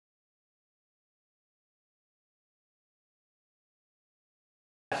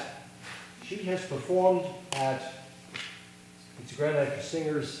she has performed at It's Grand Actor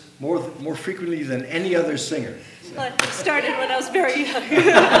Singers more frequently than any other singer. I started when I was very young.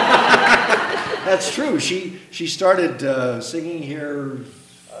 That's true. She started singing here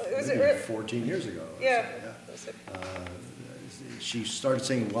 14 years ago. Yeah. So, she started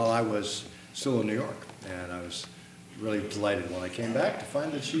singing while I was still in New York, and I was really delighted when I came back to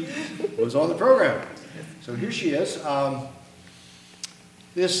find that she was on the program. So here she is.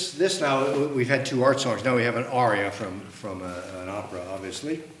 This now, we've had two art songs. Now we have an aria from an opera,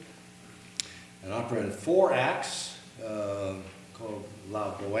 obviously. An opera in 4 acts called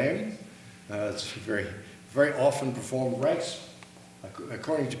La Bohème. It's very, very often performed, ranks,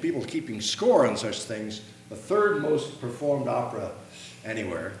 according to people keeping score on such things, the 3rd most performed opera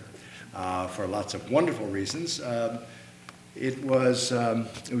anywhere, for lots of wonderful reasons. It was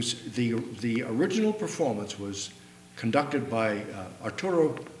the original performance was conducted by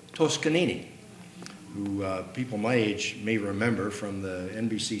Arturo Toscanini, who people my age may remember from the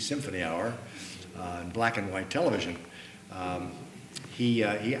NBC Symphony Hour in black and white television. He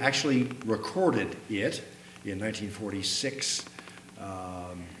actually recorded it in 1946,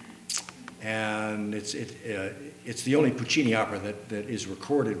 and it's the only Puccini opera that is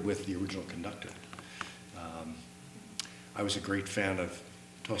recorded with the original conductor. I was a great fan of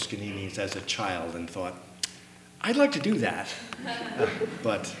Toscanini's as a child and thought, I'd like to do that,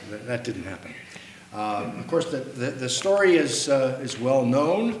 but that didn't happen. Of course, the story is well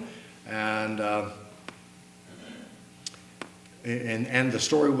known, and the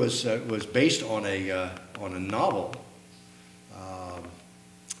story was based on a novel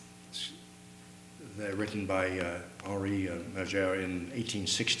written by Henri Mager in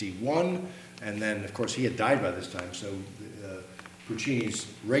 1861, and then, of course, he had died by this time, so Puccini's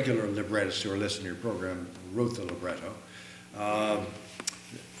regular librettists who are listening to your program wrote the libretto.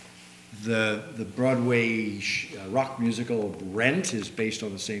 The Broadway rock musical Rent is based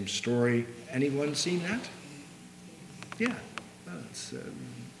on the same story. Anyone seen that? Yeah,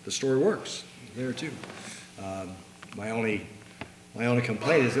 the story works there too. My only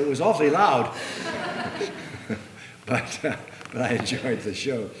complaint is it was awfully loud, but I enjoyed the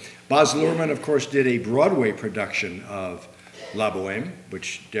show. Baz Luhrmann, of course, did a Broadway production of La Bohème,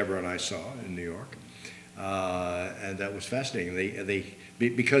 which Deborah and I saw in New York, and that was fascinating.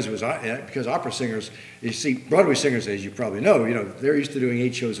 Because opera singers, you see, Broadway singers, as you probably know, they're used to doing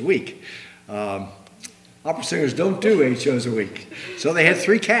 8 shows a week. Opera singers don't do 8 shows a week, so they had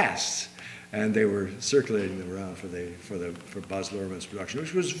 3 casts, and they were circulating them around for Baz Luhrmann's production,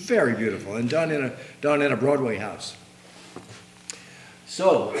 which was very beautiful and done in a Broadway house.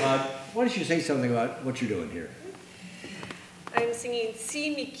 So, why don't you say something about what you're doing here? I'm singing Si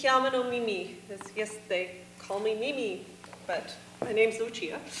mi chiamano Mimì. Yes, they call me Mimì, but my name's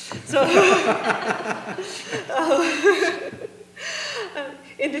Lucia. So,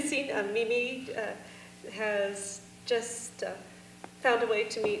 in the scene, Mimì has just found a way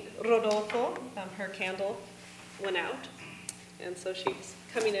to meet Rodolfo. Her candle went out, and so she's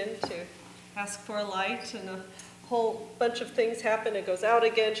coming in to ask for a light, and a whole bunch of things happen. It goes out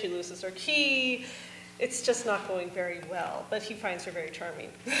again. She loses her key. It's just not going very well, but he finds her very charming.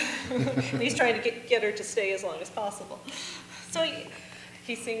 And he's trying to get her to stay as long as possible. So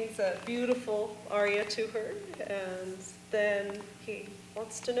he sings a beautiful aria to her, and then he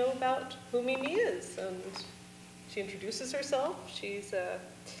wants to know about who Mimì is. And she introduces herself. She's a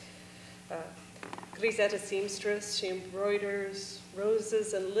grisette seamstress. She embroiders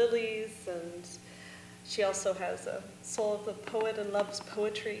roses and lilies, and she also has a soul of a poet and loves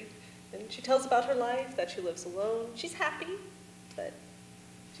poetry. And she tells about her life, that she lives alone. She's happy, but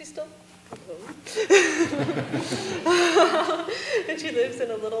she's still alone. And she lives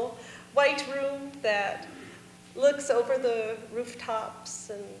in a little white room that looks over the rooftops.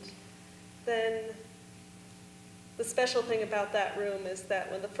 And then the special thing about that room is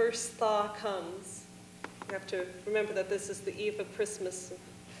that when the first thaw comes, you have to remember that this is the eve of Christmas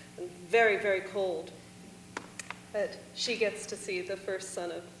and very, very cold. But she gets to see the first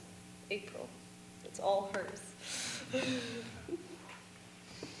sun of April. It's all hers.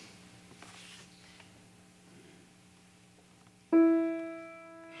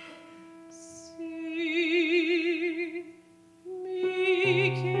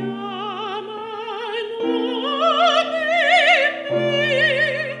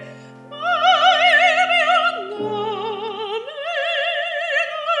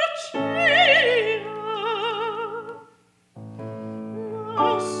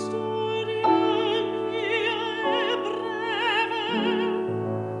 Storia mia è breve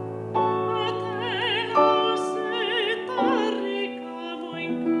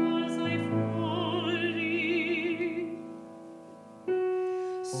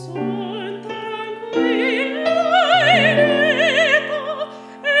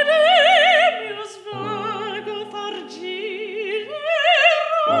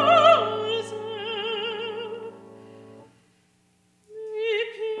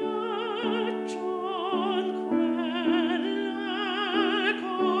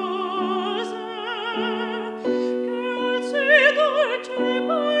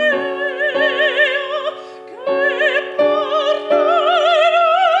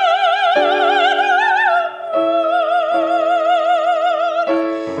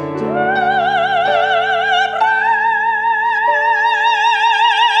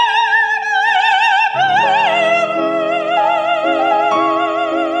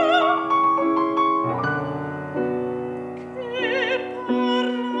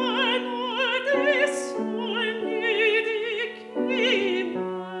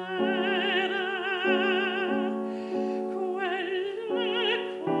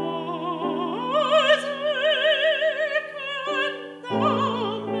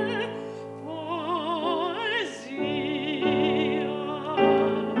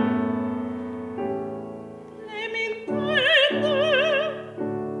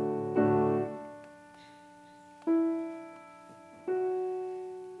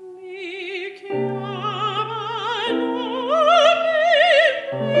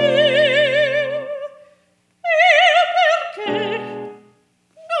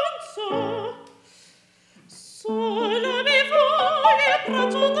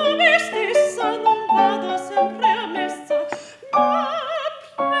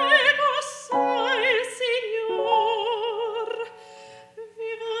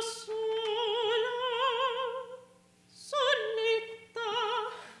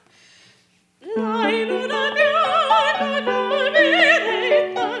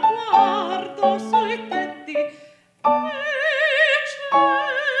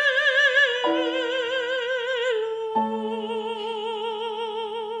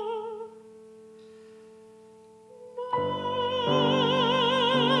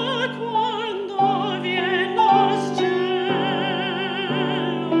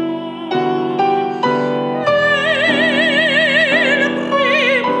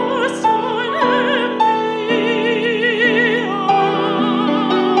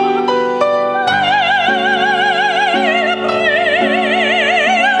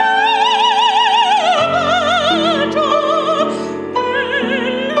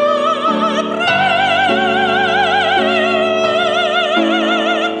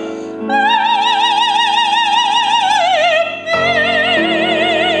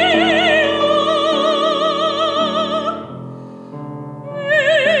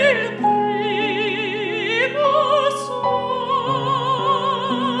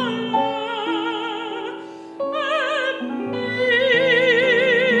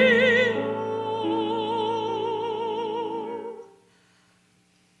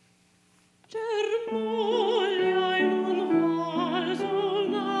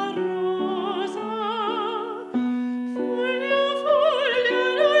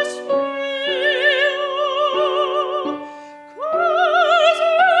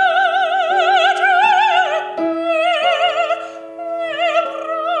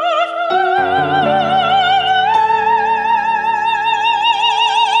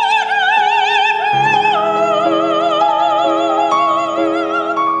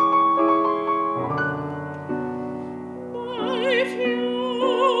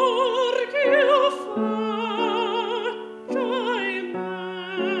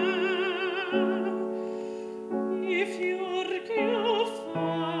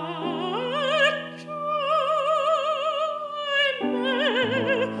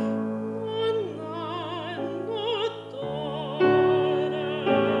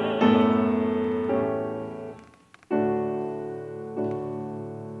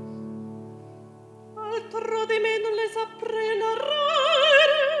s'apre la